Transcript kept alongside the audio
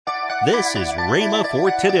This is Rhema for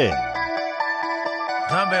today.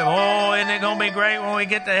 Some people, isn't it going to be great when we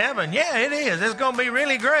get to heaven? Yeah, it is. It's going to be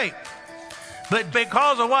really great. But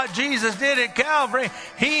because of what Jesus did at Calvary,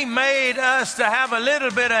 He made us to have a little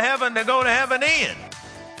bit of heaven to go to heaven in.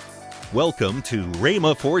 Welcome to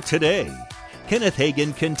Rhema for today. Kenneth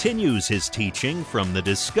Hagin continues his teaching from the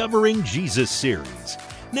Discovering Jesus series,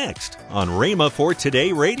 next on Rhema for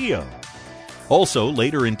Today Radio. Also,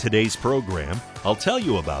 later in today's program, I'll tell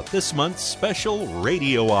you about this month's special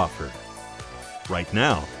radio offer. Right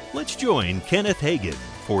now, let's join Kenneth Hagin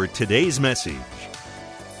for today's message.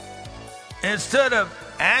 Instead of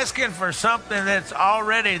asking for something that's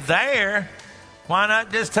already there, why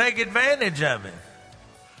not just take advantage of it?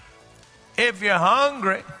 If you're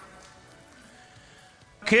hungry,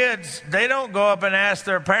 kids, they don't go up and ask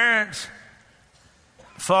their parents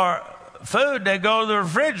for food. They go to the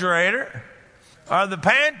refrigerator or the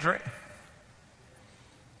pantry.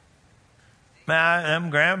 Now,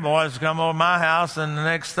 them grandboys come over my house, and the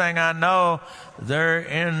next thing I know, they're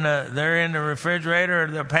in the refrigerator or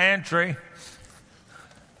the pantry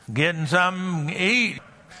getting something to eat.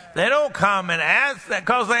 They don't come and ask that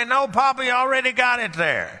because they know Papi already got it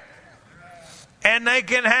there. And they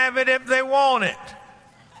can have it if they want it.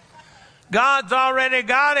 God's already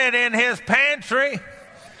got it in His pantry.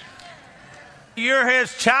 You're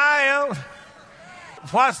His child.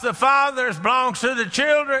 What's the Father's belongs to the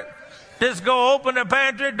children. Just go open the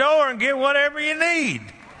pantry door and get whatever you need.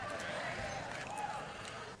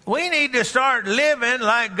 We need to start living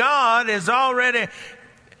like God has already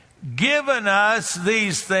given us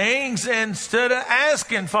these things instead of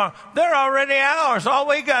asking for them. They're already ours. All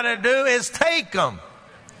we got to do is take them.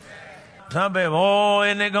 Some people,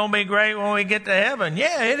 isn't it going to be great when we get to heaven?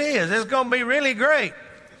 Yeah, it is. It's going to be really great.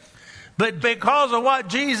 But because of what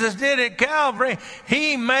Jesus did at Calvary,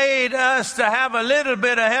 He made us to have a little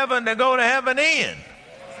bit of heaven to go to heaven in.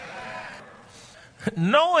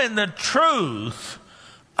 Knowing the truth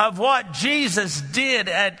of what Jesus did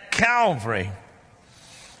at Calvary,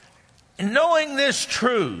 knowing this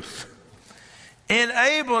truth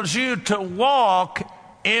enables you to walk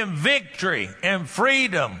in victory and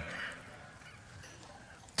freedom.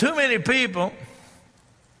 Too many people,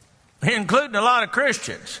 including a lot of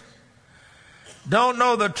Christians, don't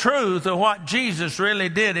know the truth of what Jesus really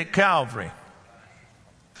did at Calvary.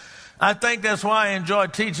 I think that's why I enjoy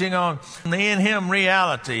teaching on the in Him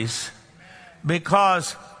realities,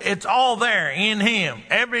 because it's all there in Him.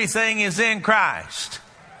 Everything is in Christ.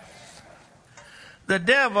 The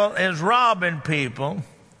devil is robbing people,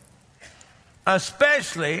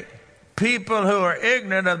 especially people who are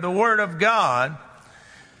ignorant of the Word of God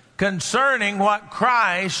concerning what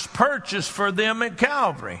Christ purchased for them at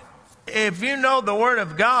Calvary. If you know the Word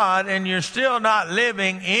of God and you're still not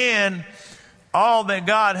living in all that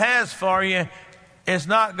God has for you, it's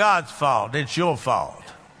not God's fault. It's your fault.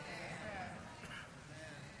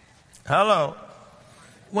 Hello.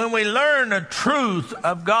 When we learn the truth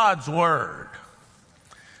of God's Word,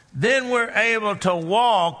 then we're able to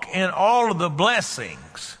walk in all of the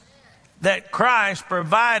blessings that Christ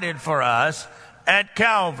provided for us at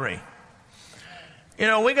Calvary. You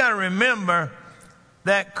know, we got to remember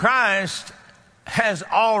that Christ has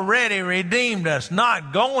already redeemed us,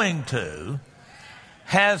 not going to,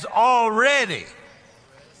 has already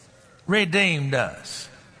redeemed us.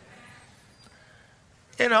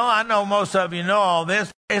 You know, I know most of you know all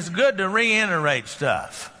this. It's good to reiterate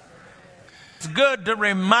stuff. It's good to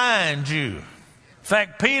remind you. In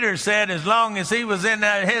fact, Peter said as long as he was in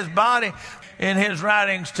his body, in his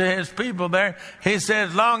writings to his people there, he said,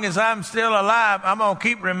 as long as I'm still alive, I'm going to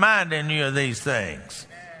keep reminding you of these things.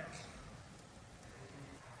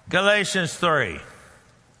 Galatians 3.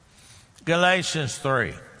 Galatians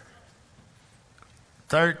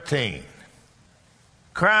 3:13.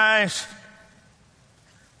 Christ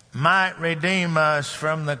might redeem us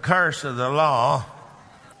from the curse of the law.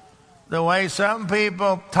 The way some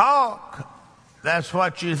people talk, that's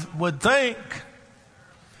what you would think.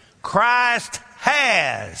 Christ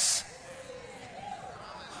has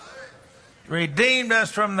redeemed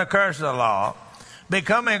us from the curse of the law,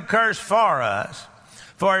 becoming a curse for us.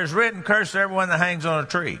 For it is written, curse everyone that hangs on a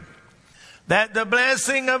tree, that the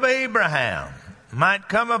blessing of Abraham might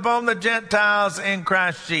come upon the Gentiles in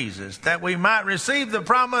Christ Jesus, that we might receive the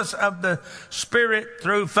promise of the Spirit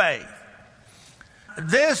through faith.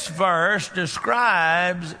 This verse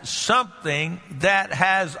describes something that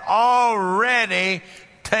has already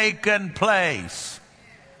taken place.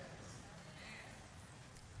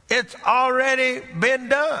 It's already been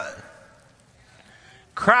done.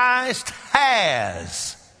 Christ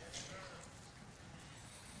has.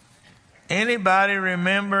 Anybody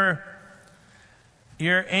remember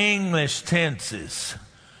your English tenses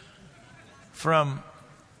from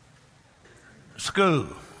school.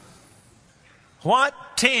 What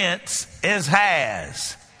tense is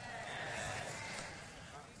has?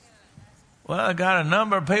 Well, I got a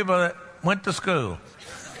number of people that went to school.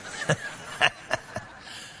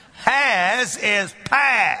 Has is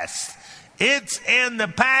past. It's in the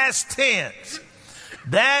past tense.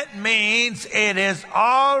 That means it has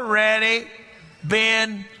already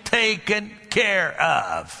been taken care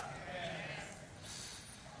of.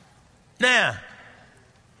 Now,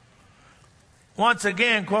 once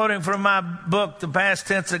again, quoting from my book, The Past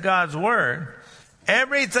Tense of God's Word,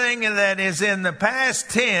 everything that is in the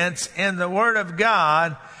past tense in the Word of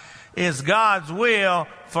God is God's will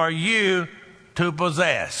for you to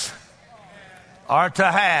possess or to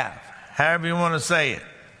have, however you want to say it.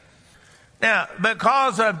 Now,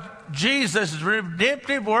 because of Jesus'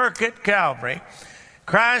 redemptive work at Calvary,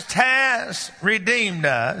 Christ has redeemed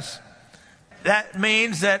us. That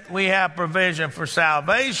means that we have provision for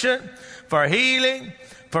salvation, for healing,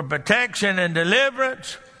 for protection and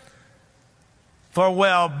deliverance, for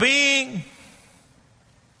well-being.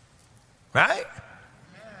 Right?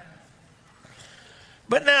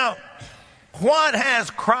 But now, what has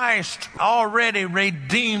Christ already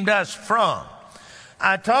redeemed us from?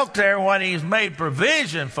 I talked there what he's made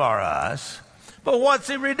provision for us, but what's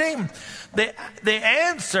he redeemed? The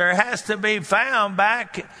answer has to be found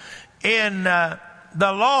back in the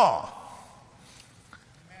law.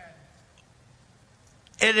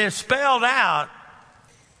 It is spelled out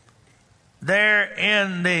there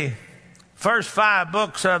in the first 5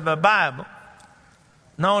 books of the Bible,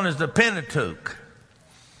 known as the Pentateuch.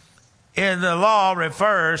 And the law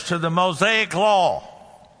refers to the Mosaic law.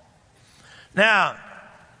 Now,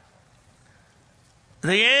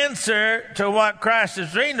 the answer to what Christ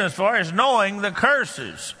is redeeming us for is knowing the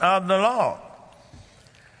curses of the law.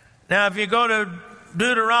 Now, if you go to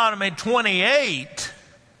Deuteronomy 28,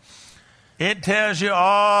 it tells you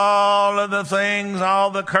all of the things,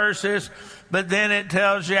 all the curses, but then it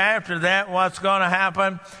tells you after that what's going to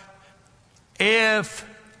happen if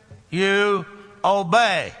you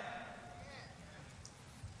obey.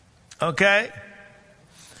 Okay?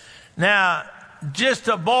 Now, just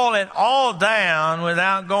to boil it all down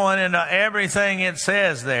without going into everything it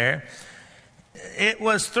says there, it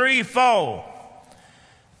was threefold.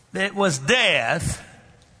 It was death.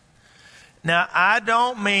 Now, I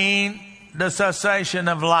don't mean the cessation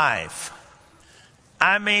of life.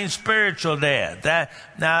 I mean spiritual death.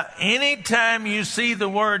 Now, anytime you see the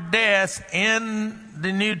word death in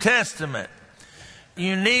the New Testament,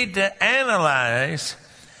 you need to analyze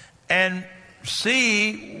and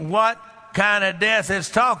see what kind of death it's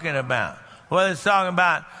talking about. Whether it's talking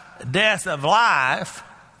about death of life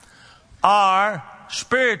or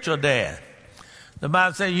spiritual death. The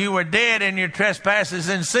Bible says you were dead in your trespasses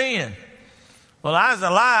and sin. Well, I was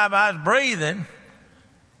alive, I was breathing.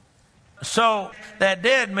 So that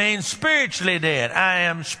dead means spiritually dead. I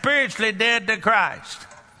am spiritually dead to Christ.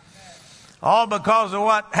 All because of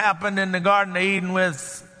what happened in the Garden of Eden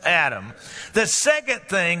with Adam. The second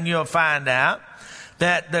thing you'll find out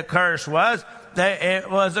that the curse was, that it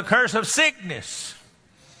was a curse of sickness.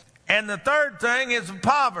 And the third thing is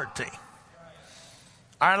poverty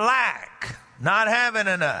or lack, not having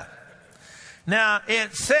enough. Now,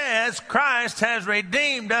 it says Christ has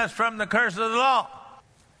redeemed us from the curse of the law.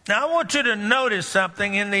 Now, I want you to notice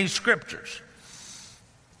something in these scriptures.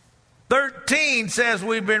 13 says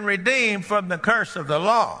we've been redeemed from the curse of the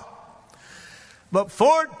law. But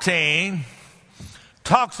 14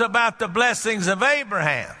 talks about the blessings of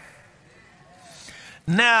Abraham.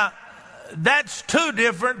 Now, that's two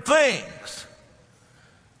different things.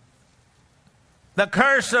 The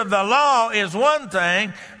curse of the law is one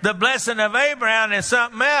thing. The blessing of Abraham is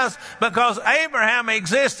something else, because Abraham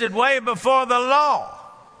existed way before the law.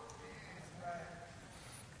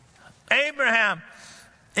 Abraham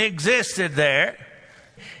existed there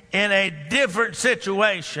in a different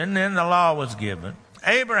situation than the law was given.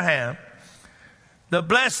 Abraham, the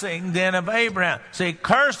blessing then of Abraham. See,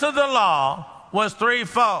 curse of the law was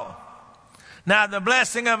threefold. Now, the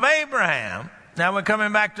blessing of Abraham, now we're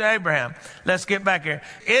coming back to Abraham. Let's get back here.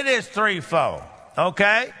 It is threefold,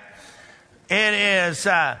 okay? It is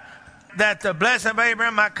that the blessing of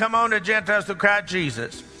Abraham might come on the Gentiles through Christ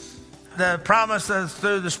Jesus. The promises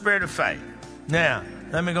through the spirit of faith. Now,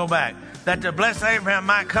 let me go back. That the blessing of Abraham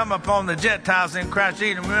might come upon the Gentiles in Christ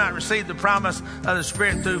Jesus, and we might receive the promise of the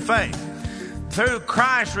Spirit through faith. Through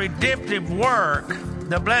Christ's redemptive work,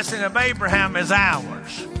 the blessing of Abraham is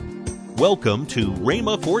ours. Welcome to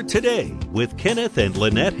Rhema for Today with Kenneth and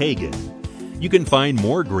Lynette Hagin. You can find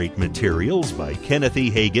more great materials by Kenneth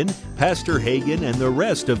E. Hagin, Pastor Hagin, and the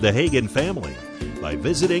rest of the Hagin family by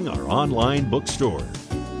visiting our online bookstore.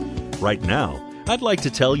 Right now, I'd like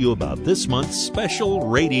to tell you about this month's special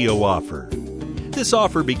radio offer. This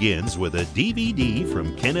offer begins with a DVD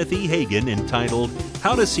from Kenneth E. Hagin entitled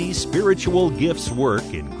How to See Spiritual Gifts Work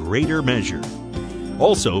in Greater Measure.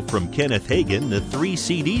 Also from Kenneth Hagin, the 3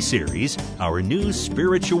 CD series, Our New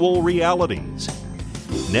Spiritual Realities.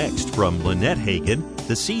 Next, from Lynette Hagin,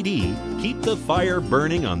 the CD, Keep the Fire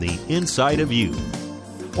Burning on the Inside of You.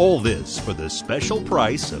 All this for the special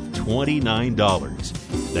price of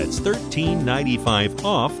 $29. That's $13.95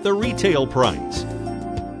 off the retail price.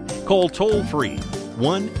 Call toll-free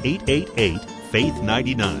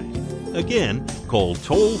 1-888-FAITH-99. Again, call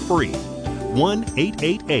toll-free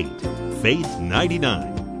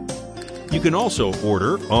 1-888-FAITH-99. You can also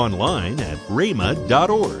order online at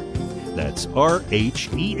rhema.org. That's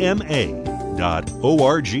RHEMA.org.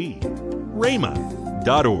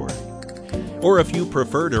 rhema.org. Or if you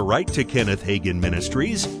prefer to write to Kenneth Hagin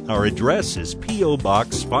Ministries, our address is P.O.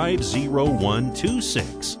 Box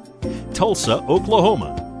 50126, Tulsa,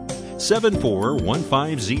 Oklahoma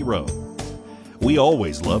 74150. We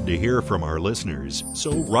always love to hear from our listeners,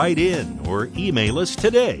 so write in or email us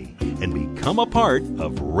today and become a part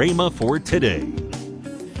of Rhema for Today.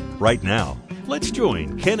 Right now, let's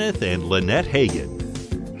join Kenneth and Lynette Hagin.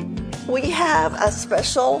 We have a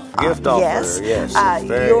special gift offer. Yes,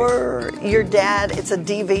 your dad. It's a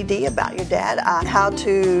DVD about your dad. How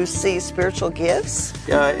to see spiritual gifts.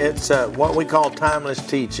 Yeah, it's what we call timeless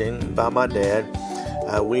teaching by my dad.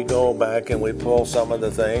 We go back and we pull some of the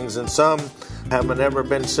things, and some haven't ever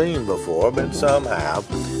been seen before, but some have.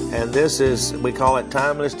 And this is, we call it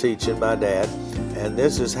timeless teaching by Dad. And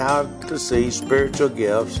this is how to see spiritual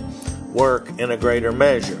gifts work in a greater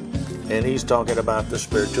measure. And he's talking about the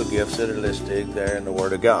spiritual gifts that are listed there in the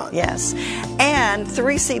Word of God. Yes. And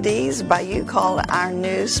 3 CDs by you called Our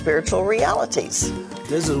New Spiritual Realities.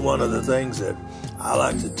 This is one of the things that I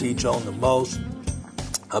like to teach on the most,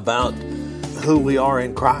 about who we are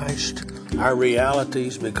in Christ, our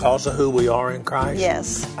realities because of who we are in Christ.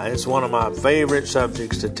 Yes. It's one of my favorite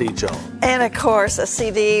subjects to teach on. And of course, a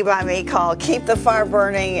CD by me called Keep the Fire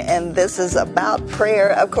Burning, and this is about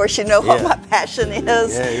prayer. Of course, you know what my passion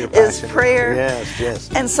is, is prayer. Yes.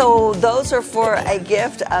 And so those are for a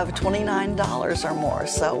gift of $29 or more.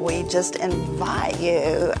 So we just invite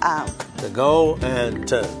you to go and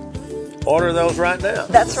to order those right now.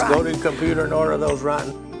 That's right. Go to your computer and order those right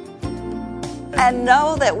now. And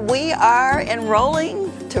know that we are enrolling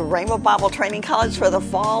to Rhema Bible Training College for the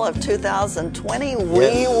fall of 2020. Yes.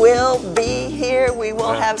 We will be here. We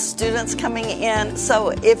will have students coming in.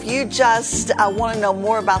 So if you just want to know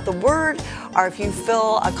more about the Word, or if you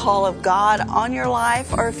feel a call of God on your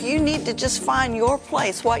life, or if you need to just find your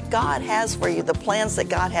place, what God has for you, the plans that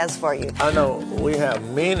God has for you. I know we have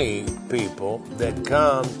many people that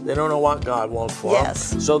come, they don't know what God wants for them.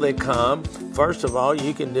 So they come. First of all,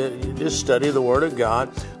 you can just study the Word of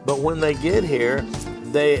God. But when they get here,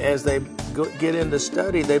 as they get into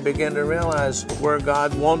study, they begin to realize where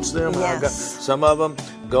God wants them. Some of them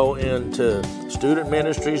go into student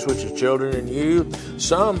ministries, which is children and youth.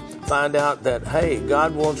 Some find out that, hey,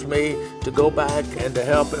 God wants me to go back and to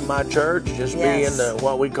help in my church, just be in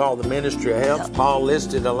what we call the ministry of helps. Paul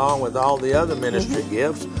listed along with all the other ministry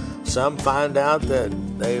gifts. Some find out that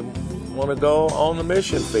they want to go on the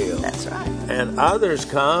mission field. That's right. And others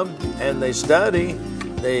come and they study.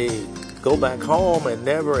 They go back home and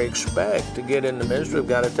never expect to get in the ministry. We've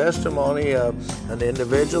got a testimony of an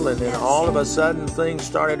individual, and then all of a sudden things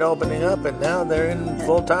started opening up, and now they're in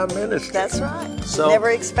full-time ministry. That's right. So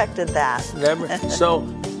never expected that. Never. So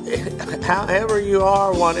however you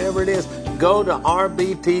are, whatever it is, go to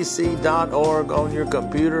rbtc.org on your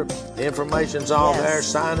computer. The information's all there.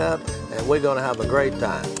 Sign up, and we're going to have a great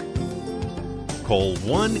time. Call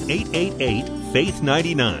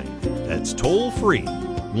 1-888-FAITH-99. That's toll-free.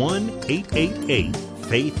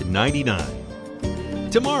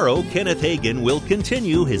 1-888-FAITH-99. Tomorrow, Kenneth Hagin will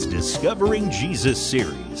continue his Discovering Jesus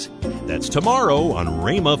series. That's tomorrow on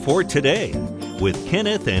Rhema for Today with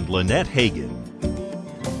Kenneth and Lynette Hagin.